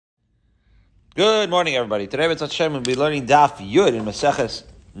Good morning, everybody. Today, B'tzat Hashem, we'll be learning Daf Yud in Maseches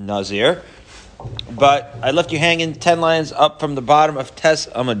Nazir. But I left you hanging 10 lines up from the bottom of Tes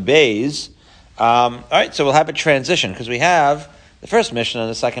Amud Beis. All right, so we'll have a transition because we have the first Mishnah and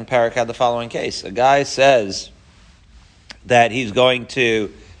the second parak had the following case. A guy says that he's going to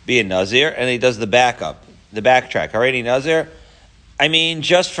be a Nazir, and he does the backtrack. Already Nazir, I mean,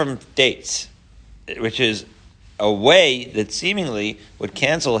 just from dates, which is a way that seemingly would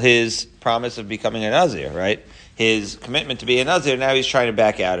cancel his promise of becoming a Nazir, right? His commitment to be a Nazir, now he's trying to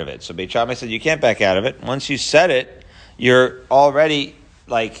back out of it. So Beit Shammai said, you can't back out of it. Once you said it, you're already,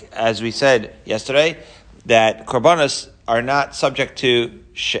 like, as we said yesterday, that Korbanos are not subject to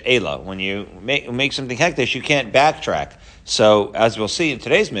She'ela. When you make something hekdesh, you can't backtrack. So, as we'll see in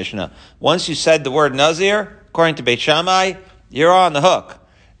today's Mishnah, once you said the word Nazir, according to Beit Shammai, you're on the hook.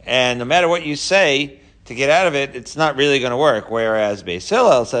 And no matter what you say, to get out of it, it's not really going to work. Whereas Beis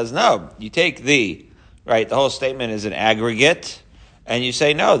Hillel says, no, you take the whole statement is an aggregate, and you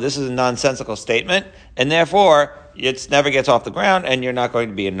say, no, this is a nonsensical statement, and therefore, it never gets off the ground, and you're not going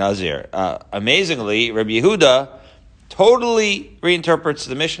to be a Nazir. Amazingly, Rabbi Yehuda totally reinterprets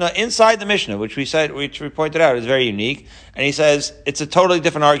the Mishnah inside the Mishnah, which we pointed out is very unique, and he says, it's a totally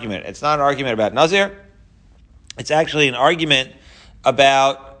different argument. It's not an argument about Nazir. It's actually an argument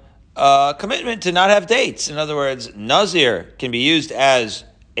about commitment to not have dates. In other words, Nazir can be used as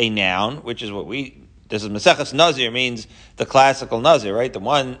a noun, which is this is Maseches Nazir, means the classical Nazir, right?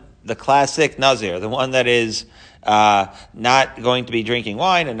 The classic Nazir, the one that is not going to be drinking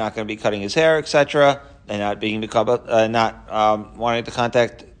wine and not going to be cutting his hair, etc., and not wanting to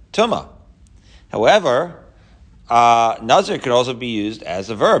contact Tumah. However, Nazir could also be used as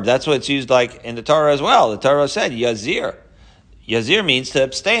a verb. That's what it's used like in the Torah as well. The Torah said Yazir. Yazir means to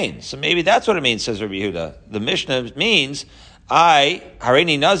abstain. So maybe that's what it means, says Rabbi Yehuda. The Mishnah means,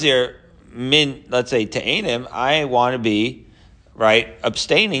 Hareini Nazir, let's say, Te'enim, I want to be,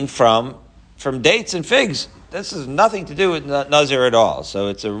 abstaining from dates and figs. This has nothing to do with Nazir at all. So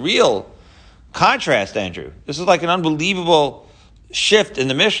it's a real contrast, Andrew. This is like an unbelievable shift in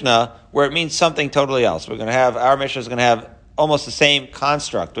the Mishnah where it means something totally else. Our Mishnah is going to have almost the same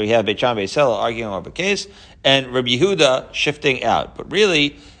construct. We have Beit Shammai Beis Hillel arguing over the case, and Rabbi Yehuda shifting out. But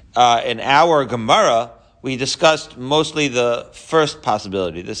really, in our Gemara, we discussed mostly the first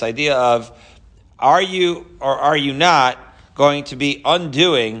possibility, this idea of, are you or are you not going to be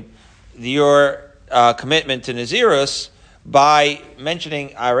undoing your commitment to Nazirus by mentioning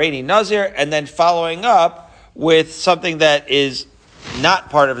Hareini Nazir and then following up with something that is not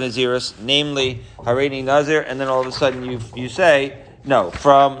part of Nazirus, namely Hareini Nazir, and then all of a sudden you say, no,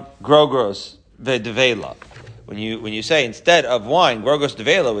 from Grogros Vedevela. When you say instead of wine, Grogos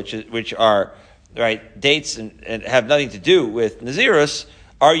Devela, which are dates and have nothing to do with Nazirus,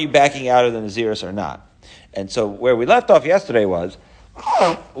 are you backing out of the Nazirus or not? And so where we left off yesterday was,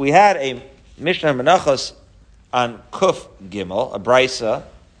 we had a Mishnah Menachos on Kuf Gimel, a Brisa,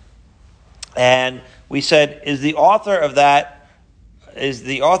 and we said, is the author of that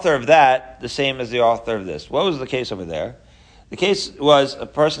the same as the author of this? What was the case over there? The case was a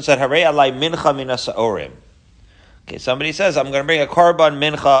person said, Harei alai mincha mina sa'orim. Okay, somebody says, I'm going to bring a korban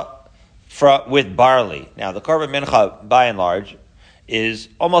mincha with barley. Now, the korban mincha, by and large, is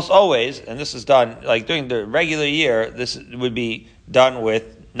almost always, and this is done, like during the regular year, this would be done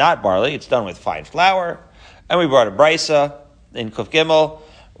with not barley, it's done with fine flour. And we brought a brisa in Kuf Gimel,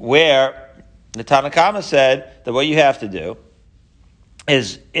 where the Tanna Kama said that what you have to do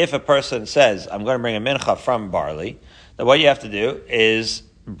is, if a person says, I'm going to bring a mincha from barley, then what you have to do is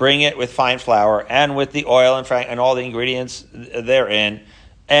bring it with fine flour and with the oil and all the ingredients therein,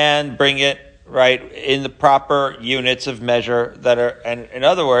 and bring it in the proper units of measure that are. And in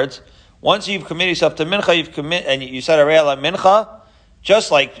other words, once you've committed yourself to mincha, and you said Harei alai mincha,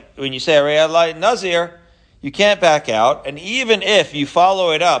 just like when you say Harei alai Nazir, you can't back out. And even if you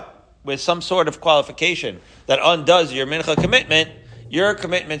follow it up with some sort of qualification that undoes your mincha commitment, your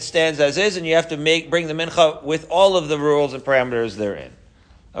commitment stands as is, and you have to bring the mincha with all of the rules and parameters therein.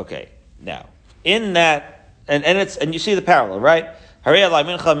 Okay, now in that, and you see the parallel, right? Harei alai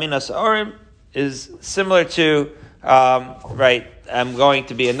mincha mina sa'orim is similar to I'm going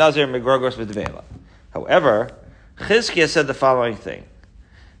to be a Nazir megrogos v'devela. However, Chizkiah said the following thing.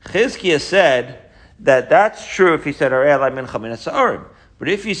 Chizkiah said that that's true if he said Harei alai mincha mina sa'orim, but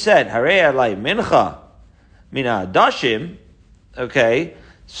if you said Harei alai mincha mina hadashim, okay,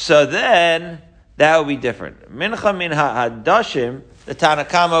 so then that would be different. Mincha min ha'adashim, the Tanna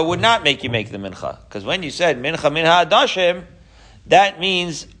Kama would not make you make the mincha. Because when you said mincha min ha'adashim, that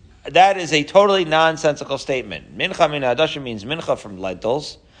means that is a totally nonsensical statement. Mincha min ha'adashim means mincha from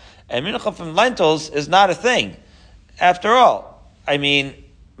lentils, And mincha from lentils is not a thing. After all, I mean,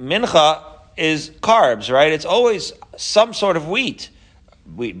 mincha is carbs, right? It's always some sort of wheat,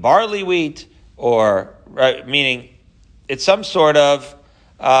 barley wheat, or right, meaning it's some sort of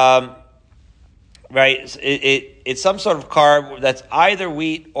right. It's some sort of carb that's either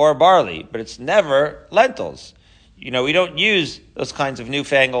wheat or barley, but it's never lentils. We don't use those kinds of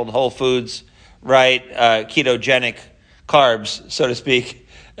newfangled whole foods, right? Ketogenic carbs, so to speak,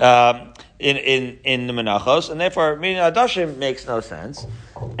 in the menachos, and therefore mincha hadashim makes no sense.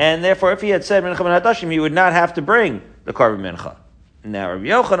 And therefore, if he had said mincha hadashim, he would not have to bring the korban mincha. Now, Rabbi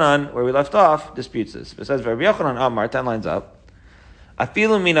Yochanan, where we left off, disputes this. It says, Rabbi Yochanan Amar, 10 lines up,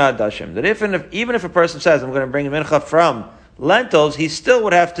 afilu mina hadashim, that even if a person says, I'm going to bring a mincha from lentils, he still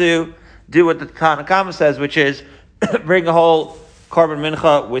would have to do what the Tanna Kama says, which is bring a whole korban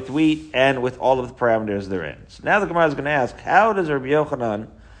mincha with wheat and with all of the parameters therein. So now the Gemara is going to ask, how does Rabbi Yochanan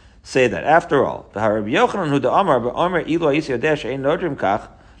say that? After all, the Rabbi Yochanan who the Amar ba'Omer ilu ha'isi yodeh she'ein nodrim kach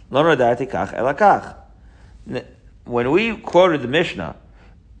lo nodarti kach ela kach. When we quoted the Mishnah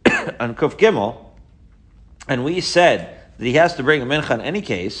on Kuf Gimel, and we said that he has to bring a mincha in any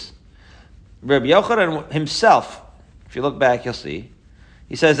case, Rabbi Yochanan himself, if you look back, you'll see,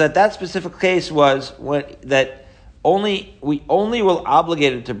 he says that specific case was we only will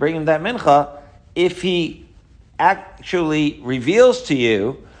obligate him to bring him that mincha if he actually reveals to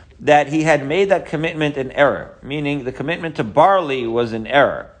you that he had made that commitment in error, meaning the commitment to barley was in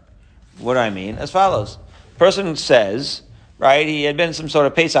error. What do I mean? As follows. Person says, right, he had been in some sort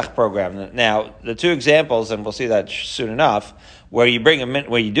of Pesach program. Now, the two examples, and we'll see that soon enough, where you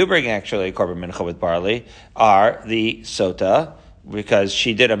do bring actually a korban mincha with barley, are the sota, because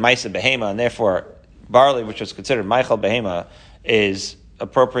she did a maisa behema, and therefore barley, which was considered meichel behema, is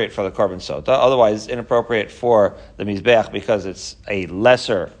appropriate for the korban sota. Otherwise, inappropriate for the mizbeach because it's a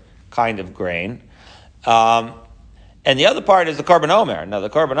lesser kind of grain. And the other part is the korban omer. Now, the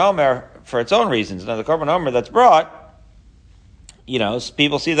korban omer, for its own reasons. Now, the korban omer that's brought,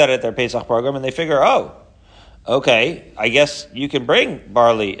 people see that at their Pesach program and they figure, okay, I guess you can bring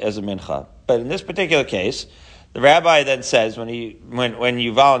barley as a mincha. But in this particular case, the rabbi then says, when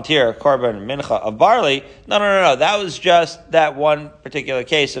you volunteer a korban mincha of barley, no, that was just that one particular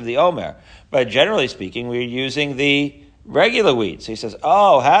case of the omer. But generally speaking, we're using the regular wheat. So he says,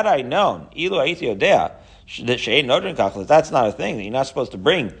 had I known, ilu ha'iti yodea, that's not a thing, that you're not supposed to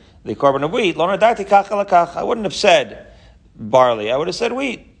bring the korban of wheat. I wouldn't have said barley, I would have said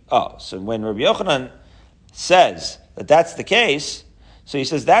wheat. So when Rabbi Yochanan says that that's the case, so he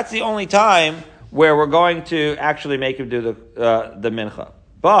says that's the only time where we're going to actually make him do the mincha.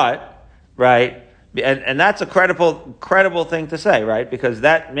 But, right, and that's a credible thing to say, right? Because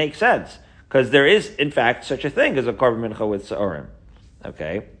that makes sense. Because there is, in fact, such a thing as a korban mincha with sa'orim.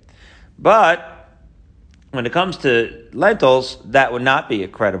 Okay? But when it comes to lentils, that would not be a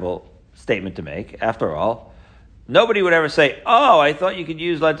credible statement to make. After all, nobody would ever say, I thought you could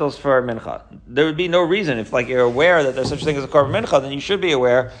use lentils for mincha. There would be no reason. If you're aware that there's such a thing as a korban mincha, then you should be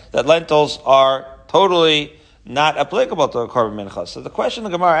aware that lentils are totally not applicable to a korban mincha. So the question the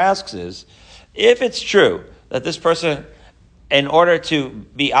Gemara asks is, if it's true that this person, in order to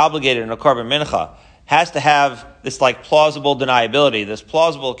be obligated in a korban mincha, has to have this plausible deniability, this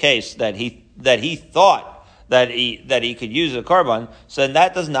plausible case that he thought that he could use a korban, so then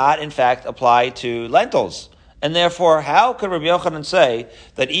that does not, in fact, apply to lentils. And therefore, how could Rabbi Yochanan say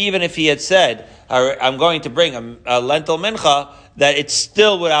that even if he had said, I'm going to bring a lentil mincha, that it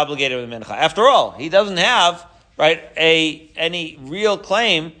still would obligate him with mincha? After all, he doesn't have, right, any real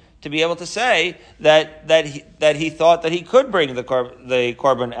claim to be able to say that he thought that he could bring the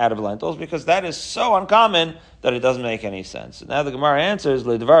korban out of lentils, because that is so uncommon that it doesn't make any sense. And now the Gemara answers,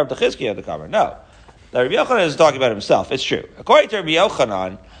 L'devar of the Chizkiya the Kamar. No. Now, Rabbi Yochanan is talking about himself. It's true. According to Rabbi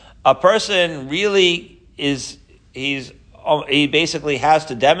Yochanan, a person really he basically has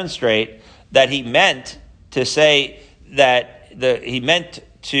to demonstrate that he meant to say that he meant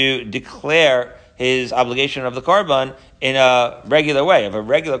to declare his obligation of the korban in a regular way, of a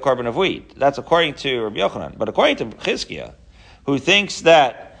regular korban of wheat. That's according to Rabbi Yochanan. But according to Chizkiya, who thinks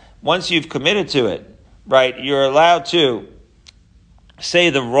that once you've committed to it, right, you're allowed to say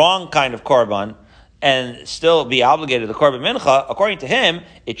the wrong kind of korban and still be obligated to the korban mincha, according to him,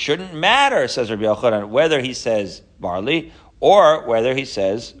 it shouldn't matter, says Rabbi Yochanan, whether he says barley or whether he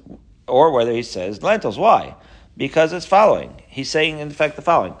says lentils. Why? Because it's following. He's saying, in fact, the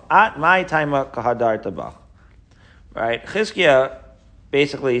following. At my time kahadar tabach. Right? Chizkiya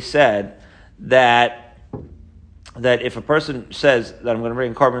basically said that if a person says that I'm going to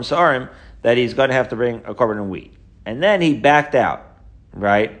bring korban sa'arim, that he's going to have to bring a korban in wheat. And then he backed out,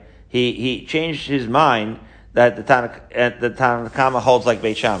 right? he changed his mind that the Tanna Kama holds like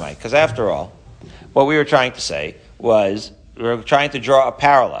Beit Shammai. Because after all, what we were trying to say was, we were trying to draw a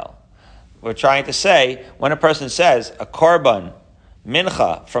parallel. We're trying to say, when a person says a korban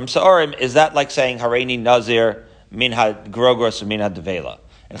mincha from Sa'orim, is that like saying Hareini Nazir minha grogros minha devela?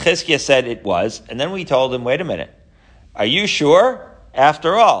 And Chizkiah said it was, and then we told him, wait a minute, are you sure?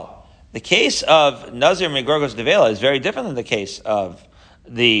 After all, the case of Nazir min grogros devela is very different than the case of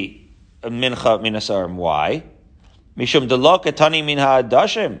the mincha min Sa'orim. Why? Mishum delok etani minha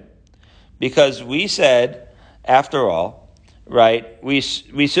adashim. Because we said, after all, right, we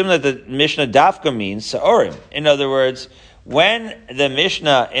assume that the Mishnah Dafka means Sa'orim. In other words, when the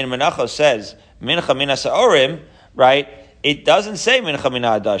Mishnah in Menachos says Mincha Mina Sa'orim, right, it doesn't say Mincha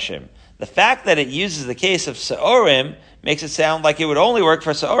Mina Adashim. The fact that it uses the case of Sa'orim makes it sound like it would only work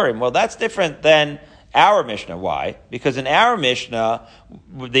for Sa'orim. Well, that's different than our Mishnah. Why? Because in our Mishnah,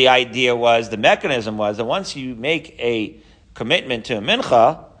 the idea was, the mechanism was that once you make a commitment to a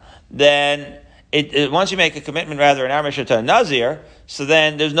Mincha, then once you make a commitment, rather, in our Mishnah to a Nazir, so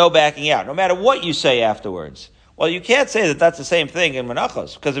then there's no backing out, no matter what you say afterwards. Well, you can't say that that's the same thing in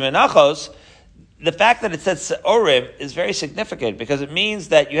Menachos, because in Menachos, the fact that it says Sa'orim is very significant, because it means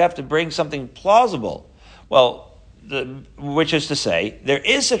that you have to bring something plausible. Well, which is to say, there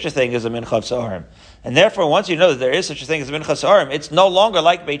is such a thing as a Mincha of Sa'orim. And therefore, once you know that there is such a thing as a Mincha Sa'orim, it's no longer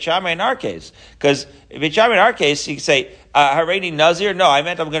like Beit Shammai in our case. Because Beit Shammai in our case, you can say, Hareini Nazir? No, I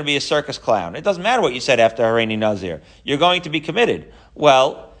meant I'm going to be a circus clown. It doesn't matter what you said after Hareini Nazir. You're going to be committed.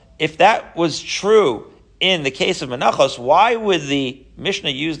 Well, if that was true in the case of Menachos, why would the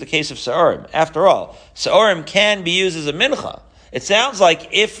Mishnah use the case of Sa'orim? After all, Sa'orim can be used as a Mincha. It sounds like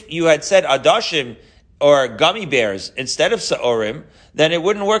if you had said Adashim or gummy bears instead of Sa'orim, then it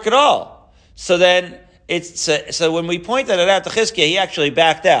wouldn't work at all. So then, so when we pointed it out to Chizkiah, he actually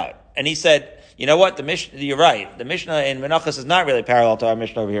backed out. And he said, you know what, you're right. The Mishnah in Menachos is not really parallel to our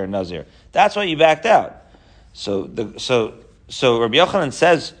Mishnah over here in Nazir. That's why you backed out. So Rabbi Yochanan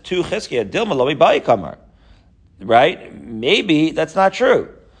says to Chizkiah, Dilma lo mibai kamar. Right? Maybe that's not true.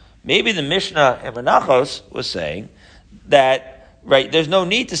 Maybe the Mishnah in Menachos was saying that, right, there's no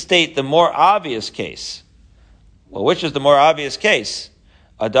need to state the more obvious case. Well, which is the more obvious case?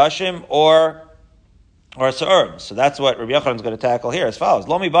 Adashim or Sa'orim. So that's what Rabbi Yochanan is going to tackle here as follows.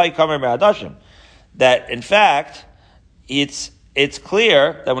 Lo mibai kamer me'adashim. That, in fact, it's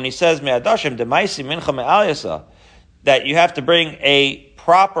clear that when he says me'adashim, demaisi mincha me'al yasa, that you have to bring a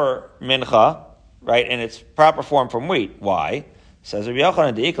proper mincha, right, in its proper form from wheat. Why? Says Rabbi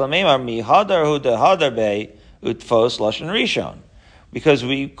Yochanan, de'ikla meimar mihadar hu dehadar bei utfos lashon rishon. Because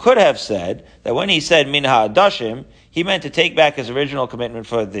we could have said that when he said minha adashim, he meant to take back his original commitment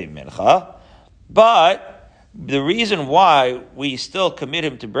for the mincha, but the reason why we still commit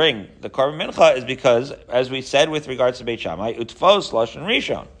him to bring the korban mincha is because, as we said with regards to Beit Shammai, utfos lashon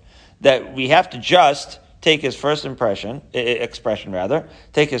rishon, that we have to just take his first expression,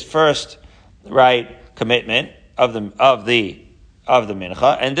 take his first commitment of the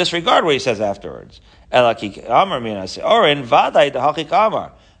mincha, and disregard what he says afterwards. However,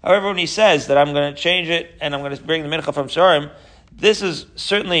 when he says that I'm going to change it and I'm going to bring the mincha from Sa'orim, this is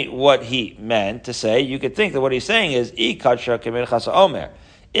certainly what he meant to say. You could think that what he's saying is, if it could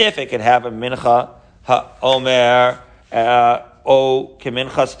have a mincha ha'omer, o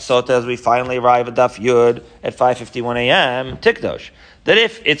keminchas sota, as we finally arrive at Daf Yud at 5:51 a.m., tikdosh. That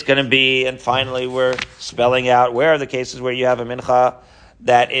if it's going to be, and finally we're spelling out where are the cases where you have a mincha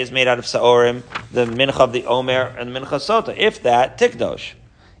that is made out of Sa'orim, the mincha of the omer and the mincha sota. If that, tikdosh.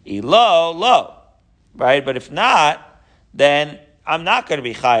 Lo, right? But if not, then I'm not going to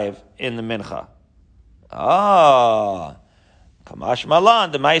be chayiv in the mincha. Kamash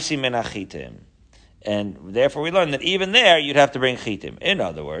malan demaisi min achitim. And therefore we learn that even there you'd have to bring chitim. In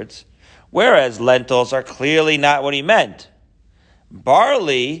other words, whereas lentils are clearly not what he meant,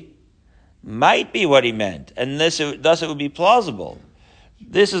 barley might be what he meant, and thus it would be plausible.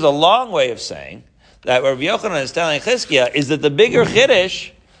 This is a long way of saying that what Rabbi Yochanan is telling Chizkiah is that the bigger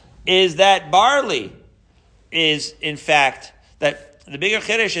chiddush is that barley is, in fact, that the bigger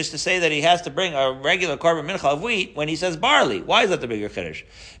chiddush is to say that he has to bring a regular korban mincha of wheat when he says barley. Why is that the bigger chiddush?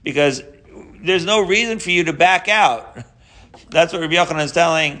 Because there's no reason for you to back out. That's what Rabbi Yochanan is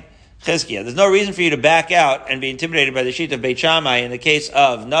telling Chizkiah. There's no reason for you to back out and be intimidated by the sheet of Beit Shammai in the case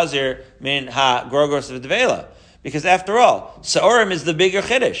of Nazir min ha grogros of Devela. Because after all, Sa'orim is the bigger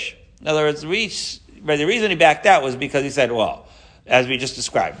chiddush. In other words, the reason he backed out was because he said, well, as we just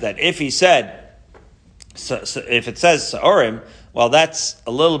described, that if he said, if it says Sa'orim, well, that's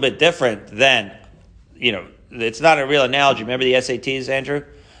a little bit different than, it's not a real analogy. Remember the SATs, Andrew?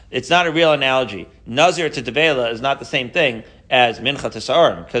 It's not a real analogy. Nazir to Devela is not the same thing as Mincha to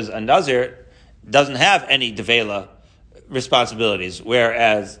Sa'orim, because a Nazir doesn't have any Devela responsibilities,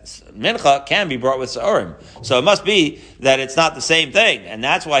 whereas Mincha can be brought with Sa'orim. So it must be that it's not the same thing, and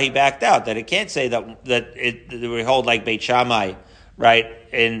that's why he backed out, that it can't say that we hold like Beit Shammai, right,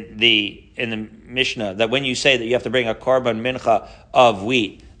 in the Mishnah, that when you say that you have to bring a korban mincha of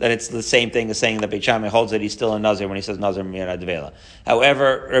wheat, that it's the same thing as saying that Beit Shammai holds that he's still a Nazir when he says Nazir Miyana Devela.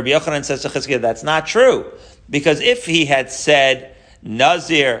 However, Rabbi Yochanan says to Chizkiah that's not true, because if he had said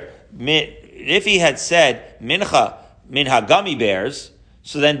mincha minha gummy bears,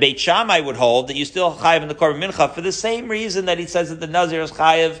 so then Beit Shammai would hold that you still chayiv in the korban mincha for the same reason that he says that the Nazir is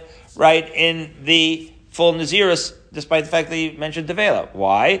chayiv, right, in the full Nazirus, despite the fact that he mentioned Devela.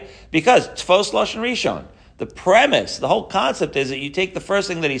 Why? Because Tfos Lashon Rishon. The premise, the whole concept is that you take the first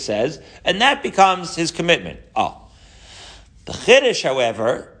thing that he says, and that becomes his commitment. Oh. The Chiddush,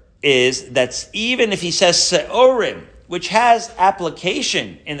 however, is that even if he says Se'orim, which has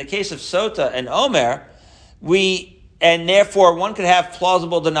application in the case of Sota and Omer, and therefore one could have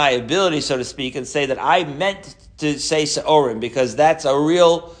plausible deniability, so to speak, and say that I meant to say Se'orim, because that's a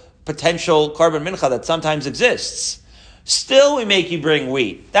real potential korban mincha that sometimes exists. Still we make you bring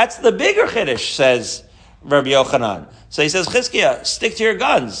wheat. That's the bigger chiddush, says Rabbi Yochanan. So he says, Chizkiah, stick to your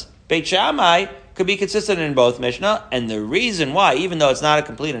guns. Beit Shammai could be consistent in both Mishnah, and the reason why, even though it's not a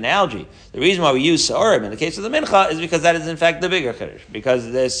complete analogy, the reason why we use Sa'orim in the case of the mincha is because that is in fact the bigger chiddush,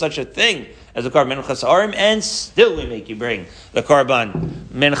 because there's such a thing as a korban mincha Sa'orim, and still we make you bring the korban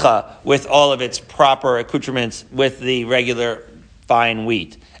mincha with all of its proper accoutrements with the regular fine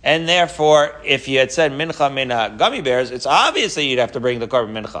wheat. And therefore, if you had said mincha mina gummy bears, it's obviously you'd have to bring the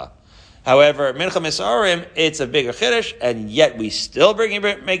korban mincha. However, mincha misarim, it's a bigger chiddush, and yet we still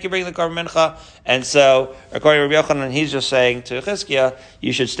make you bring the korban mincha. And so, according to Rabbi Yochanan, he's just saying to Chizkiah,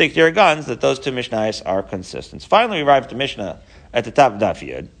 you should stick to your guns, that those two Mishnayos are consistent. Finally, we arrive at the Mishnah at the top of Daf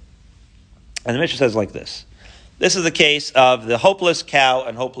Yud. And the Mishnah says like this. This is the case of the hopeless cow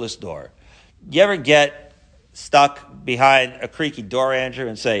and hopeless door. You ever get stuck behind a creaky door, Andrew,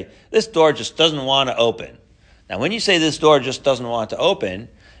 and say, this door just doesn't want to open? Now, when you say this door just doesn't want to open,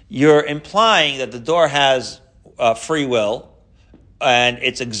 you're implying that the door has free will, and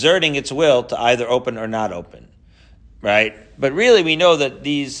it's exerting its will to either open or not open, right? But really, we know that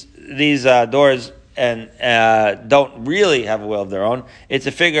these doors don't really have a will of their own. It's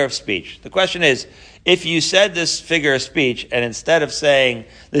a figure of speech. The question is, if you said this figure of speech, and instead of saying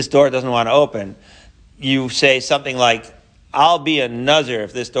this door doesn't want to open, you say something like, I'll be a Nazir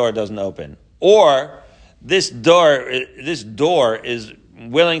if this door doesn't open. Or, this door is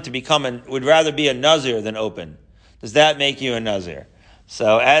willing to would rather be a Nazir than open. Does that make you a Nazir?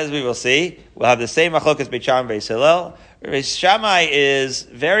 So, as we will see, we'll have the same machlokas Beit Shammai and Beis Hillel. Beis Shammai is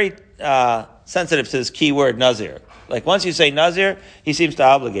very sensitive to this key word, Nazir. Like, once you say Nazir, he seems to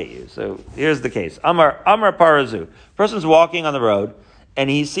obligate you. So, here's the case. Amar Parazu. Person's walking on the road, and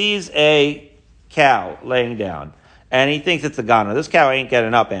he sees a cow laying down, and he thinks it's a Ghana. This cow ain't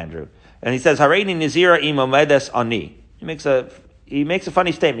getting up, Andrew. And he says, Hareini Nizira imomedes ani. He makes a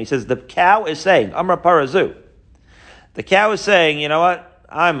funny statement. He says, the cow is saying, Amra Parazu. The cow is saying, you know what?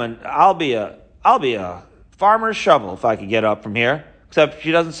 I'll be a farmer's shovel if I could get up from here. Except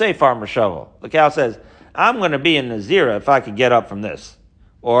she doesn't say farmer's shovel. The cow says, I'm going to be a Nazira if I could get up from this.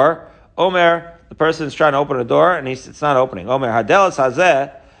 Or, Omer, the person's trying to open a door, and it's not opening. Omer Hadelas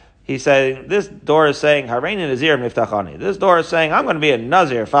Hazeh. He's saying, this door is saying, Hareini Nazir Miftachani. This door is saying, I'm going to be a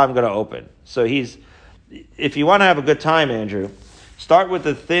Nazir if I'm going to open. So if you want to have a good time, Andrew, start with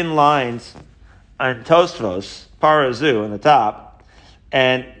the thin lines on Tosfos, Parazu, on the top,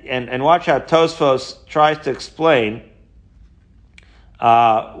 and watch how Tosfos tries to explain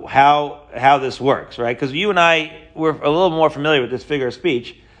how this works, right? Because you and I were a little more familiar with this figure of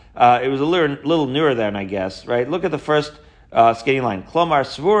speech. It was a little newer then, I guess, right? Look at the first skating line. Klomar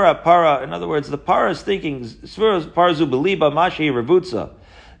svura para. In other words, the para is thinking svura parazu beliba mashi revutza.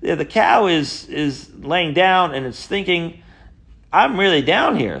 The cow is laying down and it's thinking, I'm really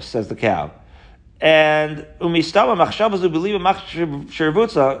down here, says the cow. And umistama machshavazu beliba mashi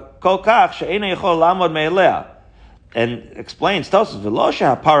revutza kol kach she'ena yechol lamod me'elea. And explains Tosfos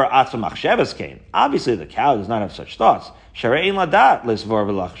v'losha para atzu machshavas came. Obviously, the cow does not have such thoughts. Sharein ladat lisvor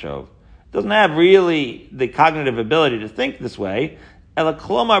v'lachshov. Doesn't have really the cognitive ability to think this way. Ela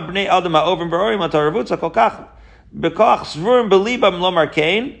klomar bnei adam ha'ovim b'rorim atarevutza kol kach b'koach svurim b'libam lomar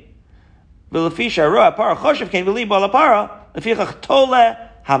kain v'lefi sharoa para choshev kain v'liba la para lefichach tole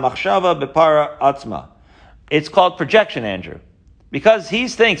hamachshava b'para atzma. It's called projection, Andrew, because he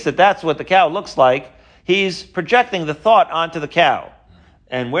thinks that that's what the cow looks like. He's projecting the thought onto the cow.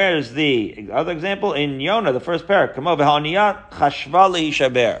 And where's the other example? In Yonah, the first parak,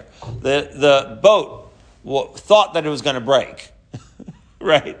 the boat thought that it was going to break.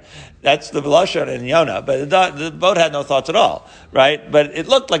 Right? That's the Lashon in Yonah, but the boat had no thoughts at all, right? But it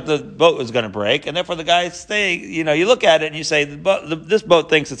looked like the boat was going to break, and therefore the guy's staying, you look at it and you say, this boat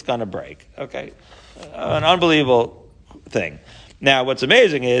thinks it's going to break, okay? An unbelievable thing. Now, what's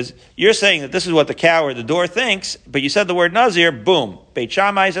amazing is, you're saying that this is what the cow or the door thinks, but you said the word Nazir, boom. Beit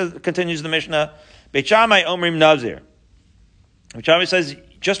Shammai says, continues the Mishnah, Beit Shammai omrim Nazir. Beit Shammai says,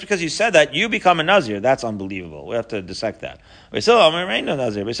 just because you said that, you become a Nazir. That's unbelievable. We have to dissect that. Basil omrim no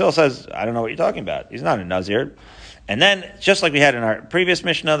Nazir. Basil says, I don't know what you're talking about. He's not a Nazir. And then, just like we had in our previous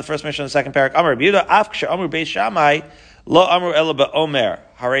Mishnah, the first Mishnah, the second parak, Amar Yehuda, Af kshe amru Beit Shammai, lo amru ela ba'omer,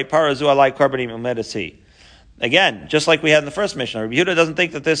 harei parazu alai karbanim umedasi. Again, just like we had in the first Mishnah, Rabbi Yehuda doesn't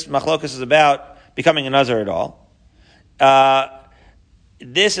think that this machlokus is about becoming a Nazir at all.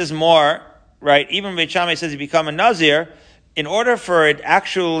 This is more, right, even Beit Shammai says you become a Nazir, in order for it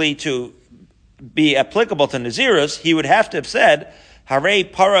actually to be applicable to Nazirus, he would have to have said, Harei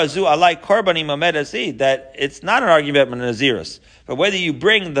parazu alai karbanim umedasi, that it's not an argument about Nazirus, but whether you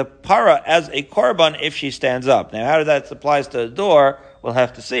bring the para as a korban if she stands up. Now, how that applies to the door, we'll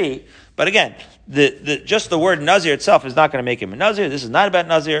have to see. But again, just the word Nazir itself is not going to make him a Nazir. This is not about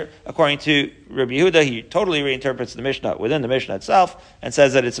Nazir. According to Rabbi Yehuda, he totally reinterprets the Mishnah within the Mishnah itself and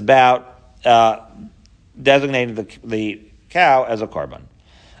says that it's about designating the cow as a korban.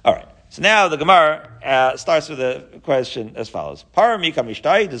 All right. So now the Gemara starts with a question as follows: Para mika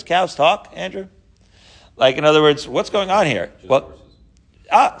mishtai? Does cows talk, Andrew? Like, in other words, what's going on here? Well,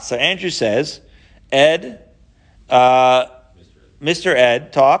 so Andrew says, Mr.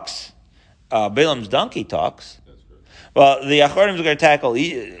 Ed talks. Balaam's donkey talks. Well, the Achronim are going to tackle,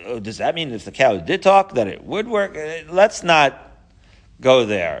 does that mean if the cow did talk, that it would work? Let's not go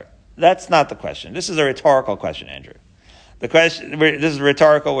there. That's not the question. This is a rhetorical question, Andrew. This is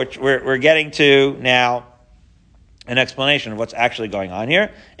rhetorical, which we're getting to now an explanation of what's actually going on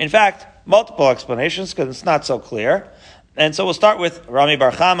here. In fact, multiple explanations, because it's not so clear. And so we'll start with Rami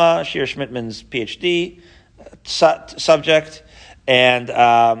Bar Chama, Shir Schmidtman's PhD subject, and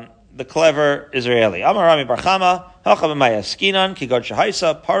the clever Israeli. Amar Rami Bar Chama, Skinan, Kigod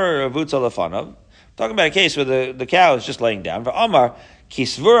Shahaisa, Para Ravutza Lefanov. Talking about a case where the cow is just laying down. Amar,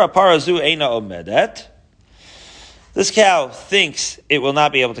 Kisvura Parazu Eina Omedet. This cow thinks it will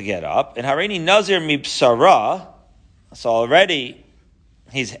not be able to get up. And Hareini Nazir Mibsara, so already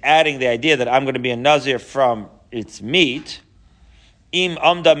he's adding the idea that I'm going to be a Nazir from its meat. Im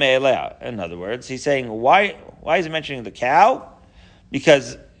Amda Me'elea. In other words, he's saying, why is he mentioning the cow?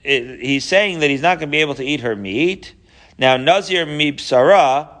 Because he's saying that he's not going to be able to eat her meat. Now, Nazir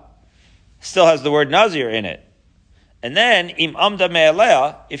Mibsara still has the word Nazir in it. And then, Im Amda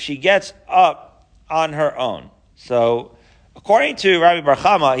Me'elea, if she gets up on her own. So, according to Rabbi Bar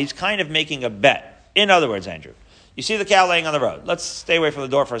Chama, he's kind of making a bet. In other words, Andrew, you see the cow laying on the road. Let's stay away from the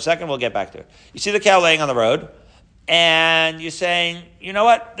door for a second. We'll get back to it. You see the cow laying on the road, and you're saying, you know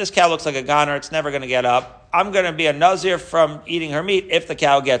what? This cow looks like a goner. It's never going to get up. I'm going to be a Nazir from eating her meat if the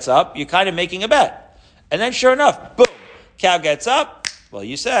cow gets up. You're kind of making a bet. And then sure enough, boom, cow gets up. Well,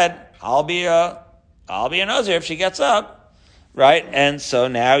 you said, I'll be a Nazir if she gets up, right? And so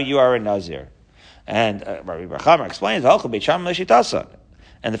now you are a Nazir. And Rabbi Bar Chama explains, and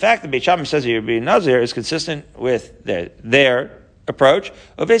the fact that Beit Shammai says you're being Nazir is consistent with their approach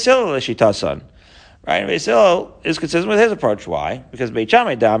of Beis Hillel l'shitasan. Right? And Beis Hillel is consistent with his approach. Why? Because Beit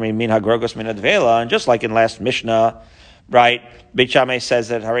Shammai dami min hagrogos min advela, and just like in last Mishnah, right? Beit Shammai says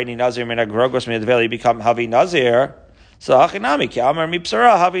that Hareini Nazir min hagrogos min advela, you become Havi Nazir. So Hachinami ki amar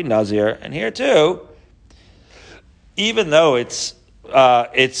mipsara Havi Nazir. And here too, even though it's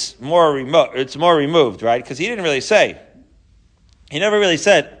more removed, right? Because he never really said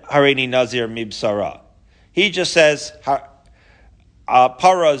Hareini Nazir mibsara. He just says Parazu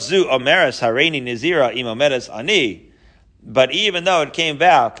omeres Hareini Nazira imomeres ani. But even though it came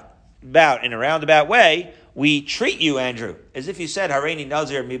about in a roundabout way, we treat you, Andrew, as if you said Hareini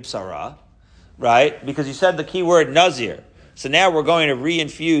Nazir mibsara, right? Because you said the key word Nazir. So now we're going to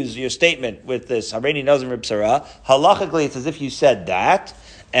reinfuse your statement with this Hareini Nazir mibsara. Halachically, it's as if you said that,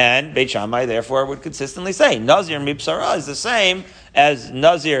 and Beit Shammai therefore would consistently say Nazir mibsara is the same as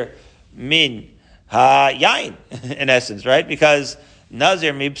Nazir min yain, in essence, right? Because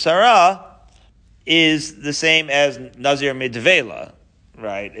Nazir mibsara is the same as Nazir midvela,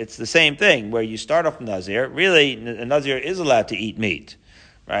 right? It's the same thing where you start off Nazir. Really, a Nazir is allowed to eat meat,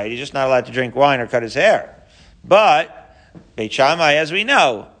 right? He's just not allowed to drink wine or cut his hair. But Beit Shammai, as we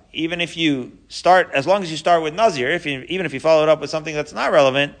know, even if you start, as long as you start with Nazir, even if you follow it up with something that's not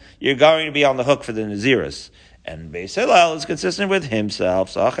relevant, you're going to be on the hook for the Nazirus. And Beis Hillel is consistent with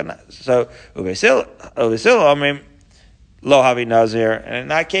himself. So Beis Hillel, Lo Havi Nazir. And in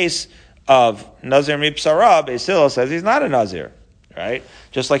that case of Nazir Mipsara, Beis Hillel says he's not a Nazir, right?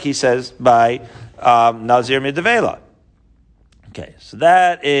 Just like he says by Nazir Midavela. Okay, so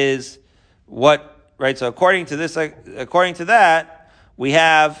that is what, right? So according to that, we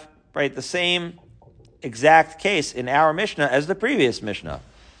have, right, the same exact case in our Mishnah as the previous Mishnah.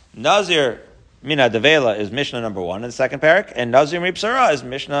 Nazir Mina Devela is Mishnah number 1 in the second parak, and Nazir Mipsara is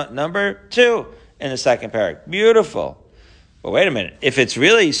Mishnah number 2 in the second parak. Beautiful. But wait a minute. If it's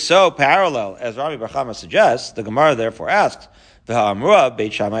really so parallel as Rami Bar Chama suggests, the Gemara therefore asks, V'ha'amrua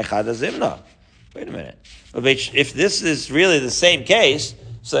Beit Shammai Chada Zimna. Wait a minute. If this is really the same case,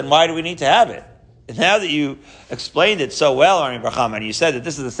 so then why do we need to have it? And now that you explained it so well, Rami Bar Chama, and you said that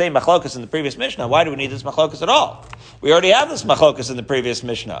this is the same machlokas in the previous Mishnah, why do we need this machlokas at all? We already have this machlokas in the previous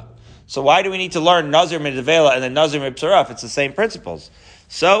Mishnah. So why do we need to learn Nazir Midavela and then Nazir Mipsara if it's the same principles?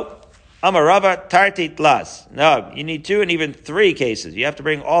 So, Amarabba Tartit Las. No, you need 2 and even 3 cases. You have to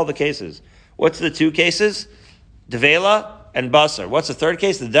bring all the cases. What's the 2 cases? Devela and Basar. What's the 3rd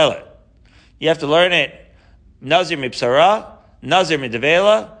case? The Delet. You have to learn it Nazir Mipsara, Nazir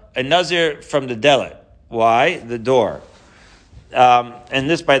Midavela, and Nazir from the Delet. Why? The door. And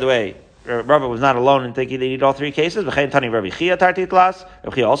this, by the way, Rabbi was not alone in thinking they need all 3 cases. Rabbi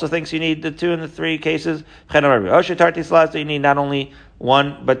Chia also thinks you need the 2 and the 3 cases. That you need not only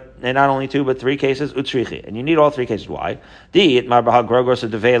 1, and not only 2, but 3 cases. And you need all 3 cases. Why?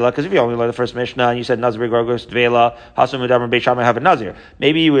 Because if you only learn the first Mishnah and you said Nazir Grogos Devela, Hasam Udam Beit Shammai have a Nazir.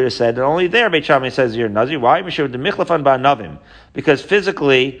 Maybe you would have said that only there Beit Shammai says you're Nazir. Why? Because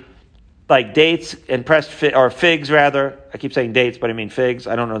physically, like dates and pressed or figs rather. I keep saying dates, but I mean figs.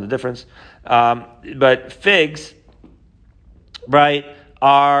 I don't know the difference. But figs, right,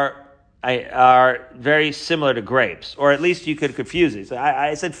 are very similar to grapes, or at least you could confuse it. So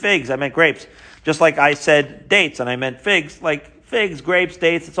I said figs, I meant grapes. Just like I said dates and I meant figs, like figs, grapes,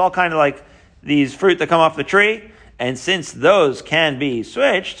 dates. It's all kind of like these fruit that come off the tree. And since those can be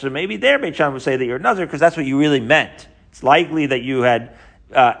switched, so maybe there Beit Shammai would say that you're a Nazir because that's what you really meant. It's likely that you had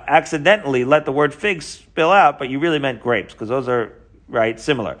accidentally let the word figs spill out, but you really meant grapes, because those are, right,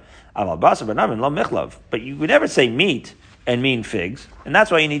 similar. But you would never say meat and mean figs, and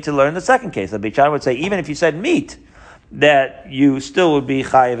that's why you need to learn the second case. The Beit Shammai would say, even if you said meat, that you still would be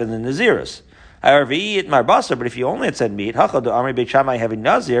chayiv in the Nazirus. However, but if you only had said meat, then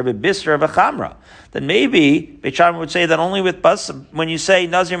maybe Beit Shammai would say that only with basar, when you say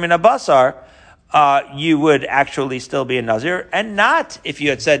Nazir min basar, you would actually still be a Nazir, and not if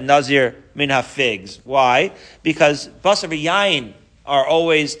you had said Nazir min figs. Why? Because basar v'yayin are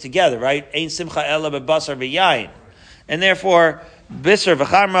always together, right? Ein simcha ela b'basar v'yayin. And therefore, bisar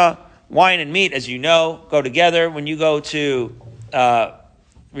v'chamra, wine and meat, as you know, go together. When you go to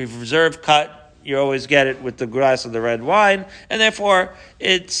reserve cut, you always get it with the glass of the red wine, and therefore,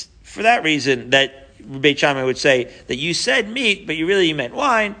 it's for that reason that Beit Shammai would say that you said meat, but you really meant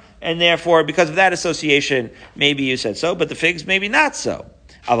wine, and therefore, because of that association, maybe you said so, but the figs maybe not so.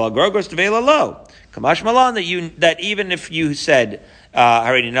 Aval grogos devela lo. Kamash malan, that even if you said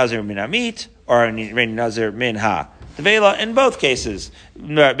hareni nazir min meat or hareni nazir min devela, in both cases,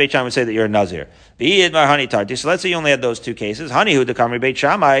 Beit Shammai would say that you're a nazir. So let's say you only had those 2 cases. Hani hu dekamri Beit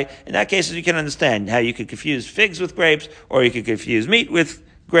Shammai. In that case, you can understand how you could confuse figs with grapes, or you could confuse meat with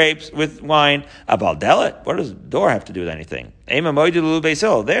grapes, with wine. Abal delet. What does a door have to do with anything? There,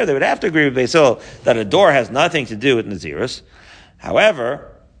 they would have to agree with Beis Hillel that a door has nothing to do with Nazirus. However,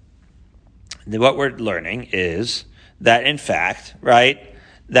 what we're learning is that in fact,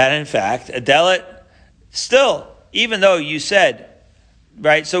 a delet, still, even though you said,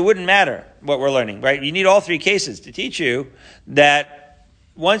 right, so it wouldn't matter what we're learning, right? You need all 3 cases to teach you that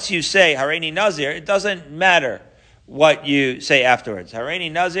once you say Hareni Nazir, it doesn't matter what you say afterwards.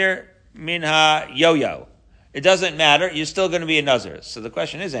 Hareni Nazir minha yo-yo. It doesn't matter. You're still going to be a Nazir. So the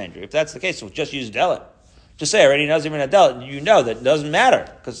question is, Andrew, if that's the case, we'll just use Delet. Just say Hareni Nazir minha Delet. You know that it doesn't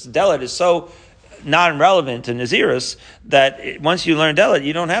matter, because Delet is so non-relevant to Nazirus that once you learn Delet,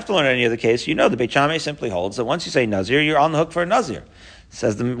 you don't have to learn any other case. You know the Beit Shammai simply holds that once you say Nazir, you're on the hook for a Nazir.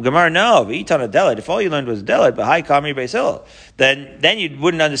 Says the Gemara, no, v'itana delet. If all you learned was delet, but high kami Beis Hillel, then you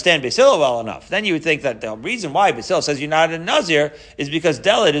wouldn't understand Beis Hillel well enough. Then you would think that the reason why Beis Hillel says you're not a Nazir is because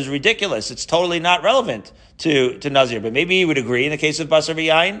delet is ridiculous. It's totally not relevant to Nazir. But maybe you would agree in the case of basar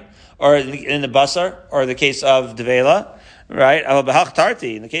v'yayin, or in the basar, or the case of devela, Right?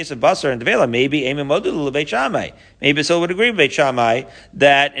 In the case of Basar and Devela, maybe Beit Shammai. Maybe Basil would agree with Beit Shammai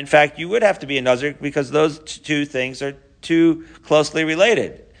that, in fact, you would have to be a Nazir because those two things are too closely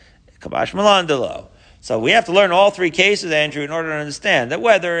related. Kabash Malandalo. So we have to learn all three cases, Andrew, in order to understand that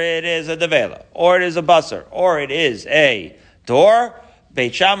whether it is a Devela, or it is a Basar, or it is a Dor,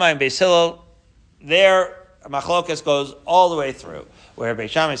 Beit Shammai and Beis Hillel, their machlokas goes all the way through. Where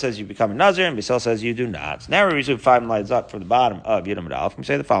Beit Shammai says you become a Nazir, and Beis Hillel says you do not. So now we resume 5 lines up from the bottom of Yudam Aleph. We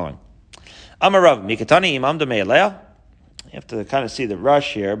say the following: Amar Rav Mikatani Imam Demeilea. You have to kind of see the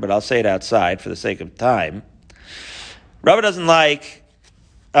rush here, but I'll say it outside for the sake of time. Rav doesn't like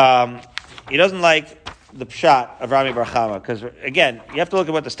the pshat of Rami Bar Chama because again you have to look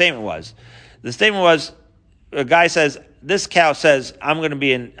at what the statement was. The statement was a guy says this cow says I'm going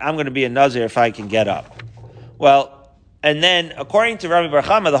to be a Nazir if I can get up. Well. And then, according to Rami Bar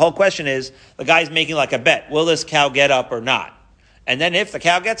Chama, the whole question is, the guy's making like a bet. Will this cow get up or not? And then if the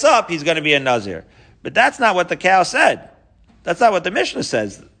cow gets up, he's going to be a Nazir. But that's not what the cow said. That's not what the Mishnah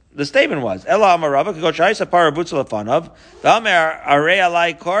says. The statement was, Ela Amarava, Kagochaisa Parabutsalafanav, Vamer Arei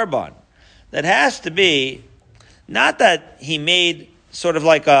Alai Korban. That has to be, not that he made sort of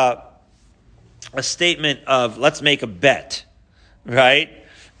like a statement of, let's make a bet, right?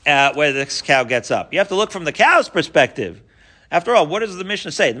 Whether this cow gets up. You have to look from the cow's perspective. After all, what does the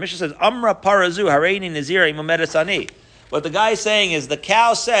Mishnah say? The Mishnah says, Amra parazu hareini nazira imamedasani. What the guy is saying is, the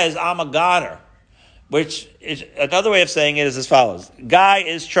cow says, I'm a goner. Which is, another way of saying it is as follows. Guy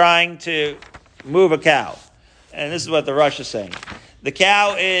is trying to move a cow. And this is what the Rush is saying. The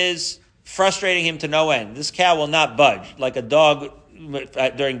cow is frustrating him to no end. This cow will not budge, like a dog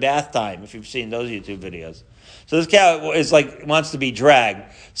during bath time, if you've seen those YouTube videos. So this cow is like, wants to be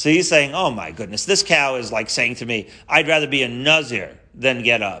dragged. So he's saying, oh my goodness, this cow is like saying to me, I'd rather be a Nazir than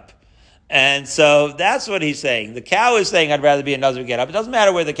get up. And so that's what he's saying. The cow is saying, I'd rather be a Nazir than get up. It doesn't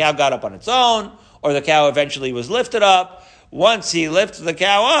matter whether the cow got up on its own or the cow eventually was lifted up. Once he lifts the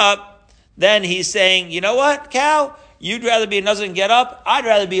cow up, then he's saying, you know what, cow? You'd rather be a Nazir than get up? I'd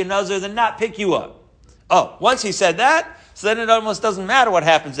rather be a Nazir than not pick you up. Oh, once he said that, so then it almost doesn't matter what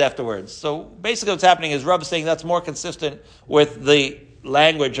happens afterwards. So basically what's happening is Rav is saying that's more consistent with the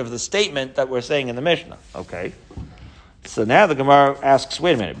language of the statement that we're saying in the Mishnah. Okay. So now the Gemara asks,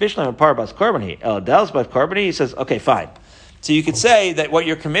 wait a minute, Bishlam Parbas Korbani, El Delsbat Korbani, he says, okay, fine. So you could say that what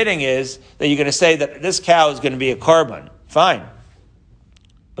you're committing is that you're going to say that this cow is going to be a korban. Fine.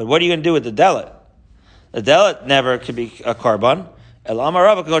 But what are you going to do with the delet? The delet never could be a korban. So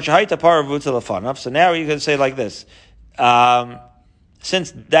now you can say like this.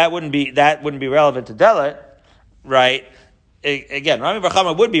 Since that wouldn't be relevant to delet, right? Again, Rami Bar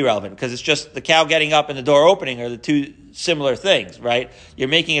Chama would be relevant because it's just the cow getting up and the door opening are the two similar things, right? You're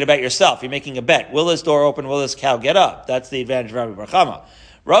making it about yourself. You're making a bet. Will this door open? Will this cow get up? That's the advantage of Rami Bar Chama.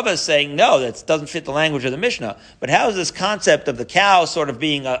 Rava is saying, no, that doesn't fit the language of the Mishnah. But how is this concept of the cow sort of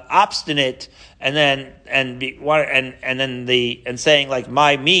being obstinate and saying like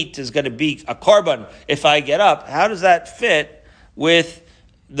my meat is going to be a korban if I get up? How does that fit with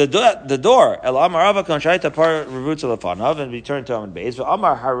the door? El Amar Rava Konshaita Par Revutza Lefanav, and we turn to Amud Beis.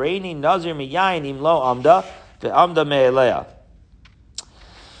 Amar Hareini Nazir Miyayin Im Lo Amda ve'Amda Me'eleya.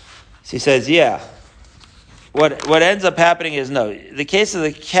 So he says, yeah. What ends up happening is, no, the case of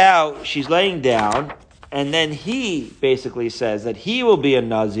the cow, she's laying down, and then he basically says that he will be a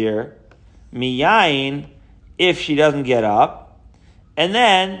Nazir, miyayin, if she doesn't get up, and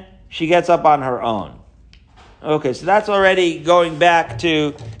then she gets up on her own. Okay, so that's already going back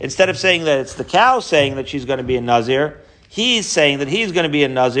to, instead of saying that it's the cow saying that she's going to be a Nazir, he's saying that he's going to be a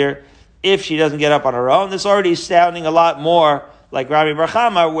Nazir if she doesn't get up on her own. This already is sounding a lot more like Rami Bar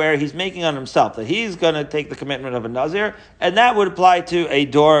Chama, where he's making on himself that he's going to take the commitment of a Nazir, and that would apply to a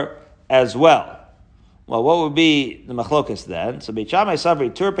door as well. Well, what would be the machlokas then? So Beit Shammai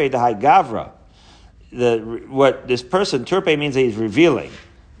Savri Turpei Dahai Gavra. What this person, Turpei, means that he's revealing.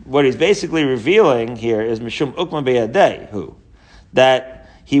 What he's basically revealing here is Mishum Ukma Beyadei, that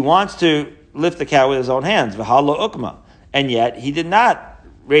he wants to lift the cow with his own hands, V'halo Ukma. And yet, he did not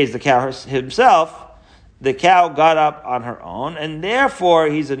raise the cow himself. The cow got up on her own, and therefore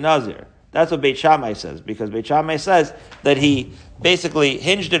he's a Nazir. That's what Beit Shammai says, because Beit Shammai says that he basically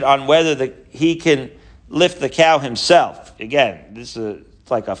hinged it on whether he can lift the cow himself. Again, this is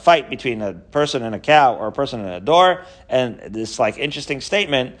like a fight between a person and a cow, or a person and a door, and this like interesting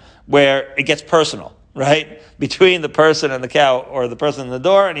statement where it gets personal, right? Between the person and the cow, or the person and the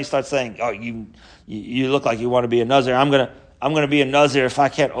door, and he starts saying, "Oh, you look like you want to be a Nazir. I'm gonna be a Nazir if I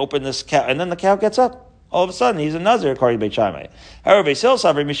can't open this cow," and then the cow gets up. All of a sudden, he's a Nazir according to Beit Shammai. However, Beis Hillel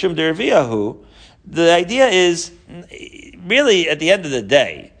Savri Mishum Deraviyahu, The idea is, really, at the end of the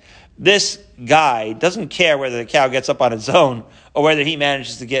day, this guy doesn't care whether the cow gets up on its own or whether he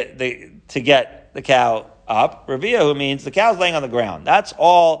manages to get the cow up. Revi'ahu means the cow's laying on the ground. That's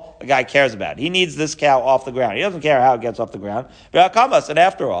all the guy cares about. He needs this cow off the ground. He doesn't care how it gets off the ground. And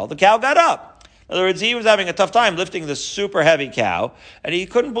after all, the cow got up. In other words, he was having a tough time lifting this super heavy cow, and he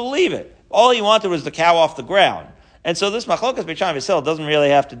couldn't believe it. All he wanted was the cow off the ground. And so this machlokas Beit Shammai Basil doesn't really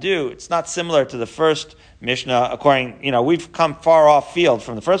have to do. It's not similar to the first Mishnah. We've come far off field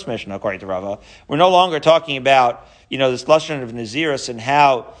from the first Mishnah, according to Rava. We're no longer talking about, this lashon of Nazirus and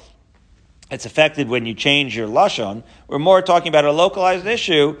how it's affected when you change your lashon. We're more talking about a localized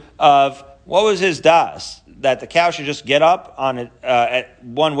issue of what was his das, that the cow should just get up on it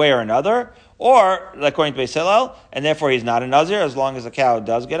one way or another, or according to Beis Hillel, and therefore he's not a Nazir as long as the cow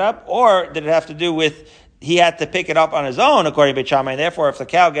does get up, or did it have to do with he had to pick it up on his own, according to Beit Shammai, and therefore if the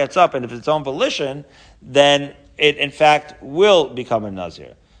cow gets up and if it's its own volition, then it in fact will become a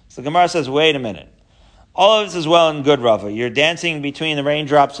Nazir. So the Gemara says, wait a minute. All of this is well and good, Rava. You're dancing between the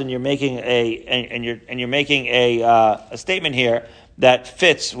raindrops and you're making a statement here that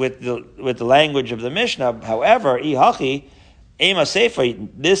fits with the language of the Mishnah. However, ihachi ema seifa,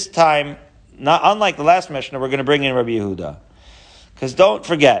 this time, not unlike the last Mishnah, we're going to bring in Rabbi Yehuda. Because don't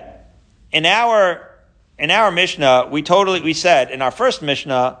forget, in our Mishnah, we said, in our first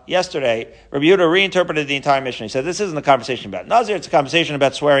Mishnah yesterday, Rabbi Yehuda reinterpreted the entire Mishnah. He said, this isn't a conversation about Nazir, it's a conversation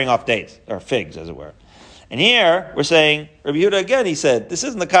about swearing off dates, or figs, as it were. And here, we're saying, Rabbi Yehuda again, he said, this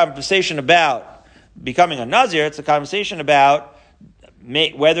isn't a conversation about becoming a Nazir, it's a conversation about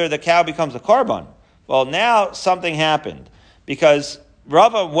whether the cow becomes a korban. Well, now something happened, because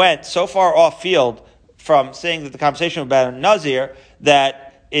Rava went so far off field from saying that the conversation was about a Nazir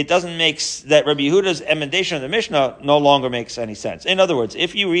that it doesn't that Rabbi Yehuda's emendation of the Mishnah no longer makes any sense. In other words,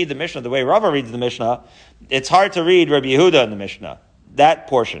 if you read the Mishnah the way Rava reads the Mishnah, it's hard to read Rabbi Yehuda in the Mishnah. That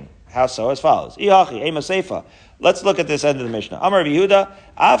portion. How so? As follows. Ihachi, ema seifa. Let's look at this end of the Mishnah. Amar Rabbi Yehuda,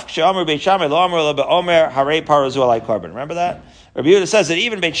 af kshe'amar Beit Shammai lo amar lo be'omer harei parazu alai korban. Remember that? Rabbi Yehuda says that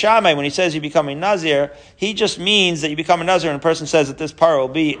even Beit Shammai, when he says you become a Nazir, he just means that you become a Nazir and a person says that this para will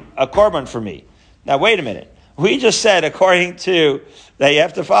be a korban for me. Now wait a minute. We just said, according to, that you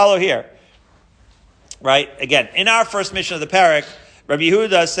have to follow here. Right? Again, in our first Mishnah of the Parak, Rabbi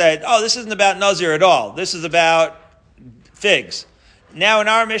Yehuda said, this isn't about Nazir at all. This is about figs. Now in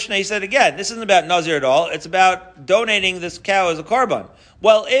our Mishnah, he said again, this isn't about Nazir at all. It's about donating this cow as a korban.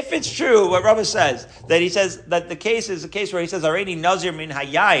 Well, if it's true, what Rava says, that he says that the case is a case where he says, Areni Nazir min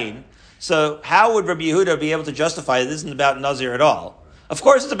hayayin, so how would Rabbi Yehuda be able to justify this isn't about Nazir at all? Of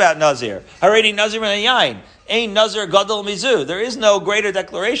course it's about Nazir. Haredi Nazir min hayayin. Ein Nazir gadol mizu. There is no greater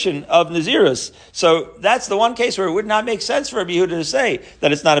declaration of Nazirus. So that's the one case where it would not make sense for Rabbi Yehuda to say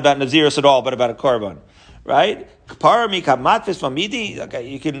that it's not about Nazirus at all, but about a korban. Right? Okay,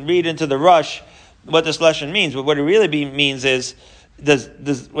 you can read into the rush what this lesson means, but what it really means is,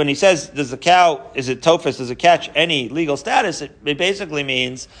 when he says, does the cow, is it tophus, does it catch any legal status, it basically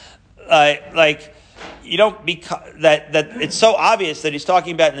means, you don't, that it's so obvious that he's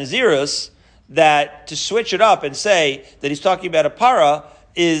talking about Nazirus, that to switch it up and say that he's talking about a para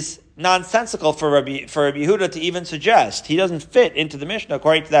is nonsensical for Rabbi Yehuda to even suggest. He doesn't fit into the Mishnah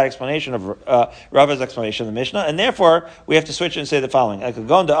according to that explanation of Rava's explanation of the Mishnah, and therefore we have to switch and say the following: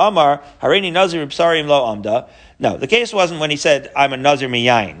 Amar Harini Nazir Psarim Lo Amda. No, the case wasn't when he said I'm a Nazir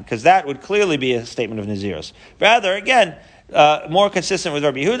Miyayin, because that would clearly be a statement of Nazirus. Rather, again, more consistent with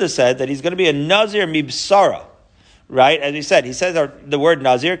Rabbi Yehuda said that he's going to be a Nazir Mibsara. Right, as he says the word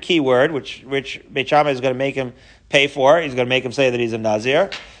Nazir, key word, which Beit Shammai is going to make him pay for. He's going to make him say that he's a Nazir.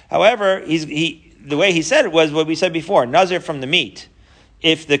 However, the way he said it was what we said before, Nazir from the meat,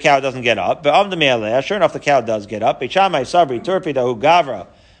 if the cow doesn't get up. But sure enough, the cow does get up. Beit Shammai sabri turpidahu gavra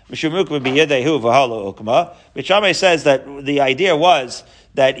mishumuk b'yedehu v'halo ukma. Beit Shammai says that the idea was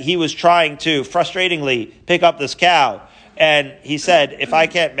that he was trying to frustratingly pick up this cow, and he said, if I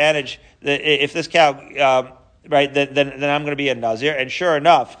can't manage, if this cow... right, then I'm going to be a Nazir. And sure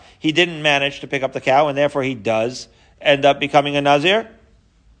enough, he didn't manage to pick up the cow, and therefore he does end up becoming a Nazir,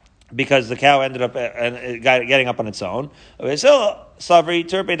 because the cow ended up getting up on its own. The same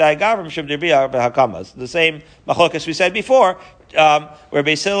machlokas we said before, where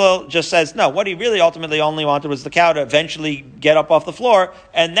Beis Hillel just says, no, what he really ultimately only wanted was the cow to eventually get up off the floor,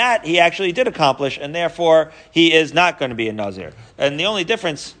 and that he actually did accomplish, and therefore he is not going to be a Nazir. And the only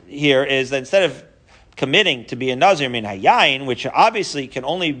difference here is that instead of committing to be a Nazir min hayayin, which obviously can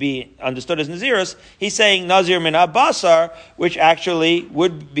only be understood as Nazirus, he's saying Nazir min abasar, which actually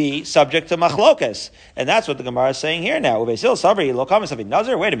would be subject to machlokas. And that's what the Gemara is saying here now. Wait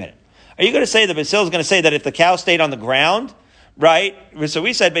a minute. Are you going to say that Beis Hillel is going to say that if the cow stayed on the ground, right? So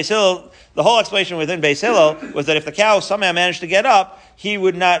we said Beis Hillel, the whole explanation within Beis Hillel was that if the cow somehow managed to get up, he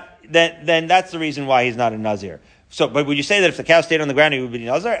would not, then that's the reason why he's not a Nazir. So, but would you say that if the cow stayed on the ground, he would be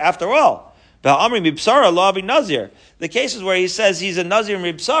a Nazir? After all, the cases where he says he's a Nazir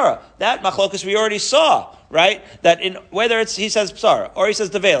Mibsara, that machlokas we already saw, right? That in whether it's he says Psara, or he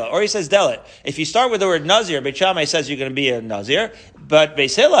says Devela, or he says Delet. If you start with the word Nazir, Beit Shammai says you're going to be a Nazir, but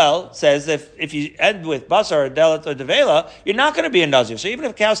Beis Hillel says if you end with Basar or Delet or Devela, you're not going to be a Nazir. So even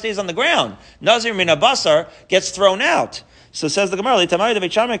if a cow stays on the ground, Nazir min Basar gets thrown out. So says the Gemara, Litamai de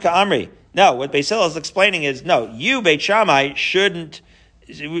Beit Shammai ka'amri. No, what Beis Hillel is explaining is, no, you Beit Shammai shouldn't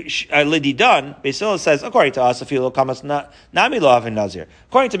Lidi done. Beis Hillel says, according to us, if you look nami lo havin Nazir.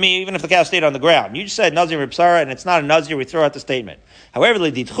 According to me, even if the cow stayed on the ground, you just said Nazir Ripsara, and it's not a Nazir, we throw out the statement. However,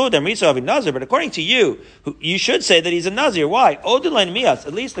 Lidi Tchud and Riso havin Nazir, but according to you, you should say that he's a Nazir. Why? Odelain mias,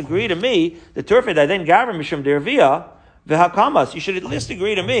 at least agree to me, the turfid I then gavin mishum dervia. You should at least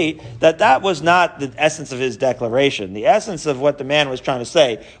agree to me that was not the essence of his declaration. The essence of what the man was trying to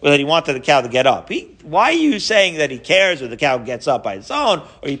say was that he wanted the cow to get up. Why are you saying that he cares whether the cow gets up by its own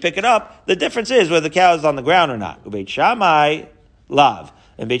or you pick it up? The difference is whether the cow is on the ground or not. Beit Shammai, lav.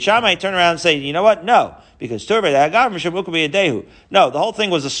 And Beit Shammai turn around and say, you know what? No. Because no, the whole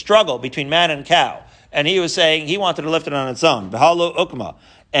thing was a struggle between man and cow. And he was saying he wanted to lift it on its own.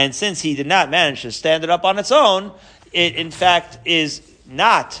 And since he did not manage to stand it up on its own, it in fact is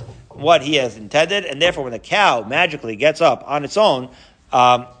not what he has intended, and therefore when the cow magically gets up on its own,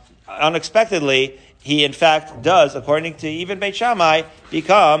 unexpectedly, he in fact does, according to even Beit Shammai,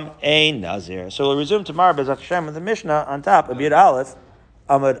 become a Nazir. So we'll resume tomorrow, B'ezras Hashem, with the Mishnah on top of Yud Aleph,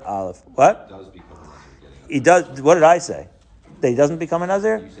 Amud Aleph. What? He does become a Nazir. He does, what did I say? That he doesn't become a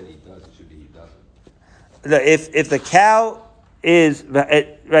Nazir? You said he does, it should be he doesn't. If the cow is,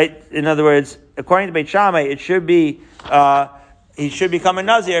 right, in other words, according to Beit Shammai, it should be, he should become a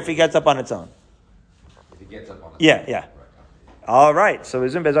Nazir if he gets up on its own. If he gets up on its own. Yeah. Right. All right. So we'll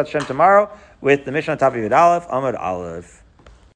resume B'ezras Hashem tomorrow with the Mishnah on top of Yud Aleph, Amud Aleph.